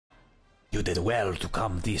You did well to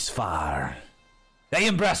come this far. I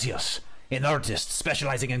am Brassius, an artist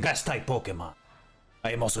specializing in grass-type Pokemon.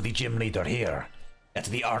 I am also the gym leader here, at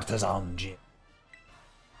the Artazon gym.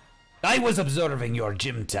 I was observing your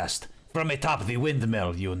gym test from atop the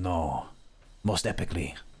windmill, you know. Most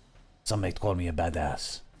epically. Some might call me a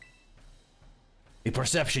badass. The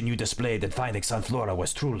perception you displayed in finding Sunflora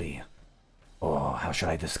was truly... Oh, how should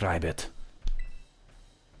I describe it?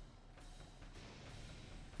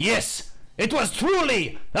 Yes! It was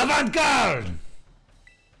truly avant-garde!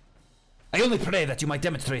 I only pray that you might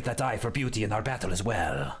demonstrate that eye for beauty in our battle as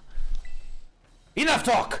well. Enough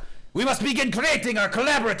talk! We must begin creating our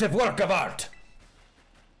collaborative work of art!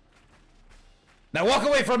 Now walk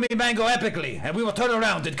away from me, Mango, epically, and we will turn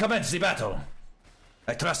around and commence the battle.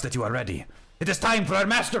 I trust that you are ready. It is time for our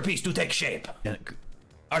masterpiece to take shape.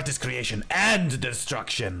 Art is creation and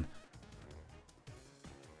destruction.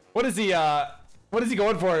 What is he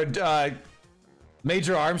going for?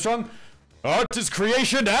 Major Armstrong? Art is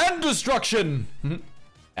creation and destruction!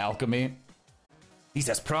 Alchemy. He's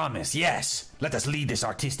as promised, yes. Let us lead this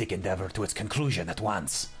artistic endeavor to its conclusion at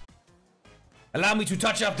once. Allow me to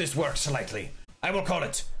touch up this work slightly. I will call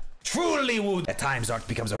it Truly Wood. At times art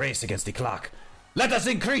becomes a race against the clock. Let us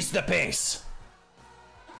increase the pace.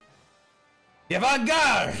 The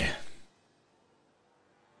avant-garde! If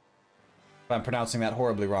I'm pronouncing that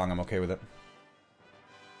horribly wrong, I'm okay with it.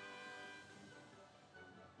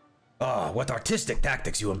 Oh, what artistic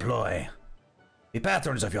tactics you employ. The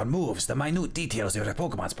patterns of your moves, the minute details of your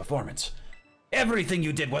Pokemon's performance. Everything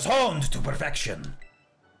you did was honed to perfection.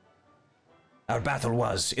 Our battle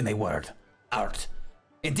was, in a word, art.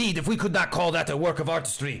 Indeed, if we could not call that a work of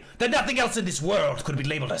artistry, then nothing else in this world could be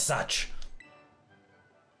labeled as such.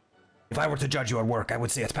 If I were to judge your work, I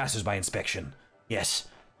would say it passes by inspection. Yes,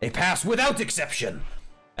 a pass without exception.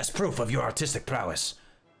 As proof of your artistic prowess,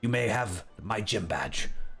 you may have my gym badge.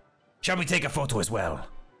 Shall we take a photo as well?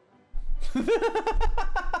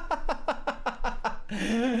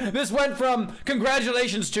 This went from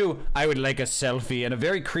congratulations to I would like a selfie in a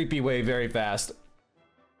very creepy way very fast.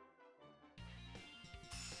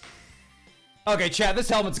 Okay, chat, this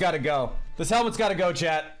helmet's gotta go. This helmet's gotta go,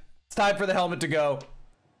 chat. It's time for the helmet to go.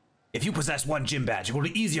 If you possess one gym badge, it will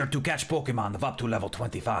be easier to catch Pokemon of up to level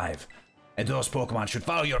 25. And those Pokemon should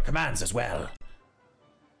follow your commands as well.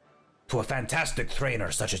 To a fantastic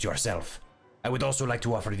trainer such as yourself, I would also like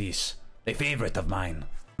to offer these, a favorite of mine.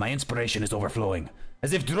 My inspiration is overflowing,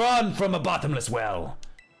 as if drawn from a bottomless well.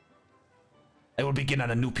 I will begin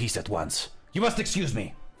on a new piece at once. You must excuse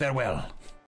me. Farewell.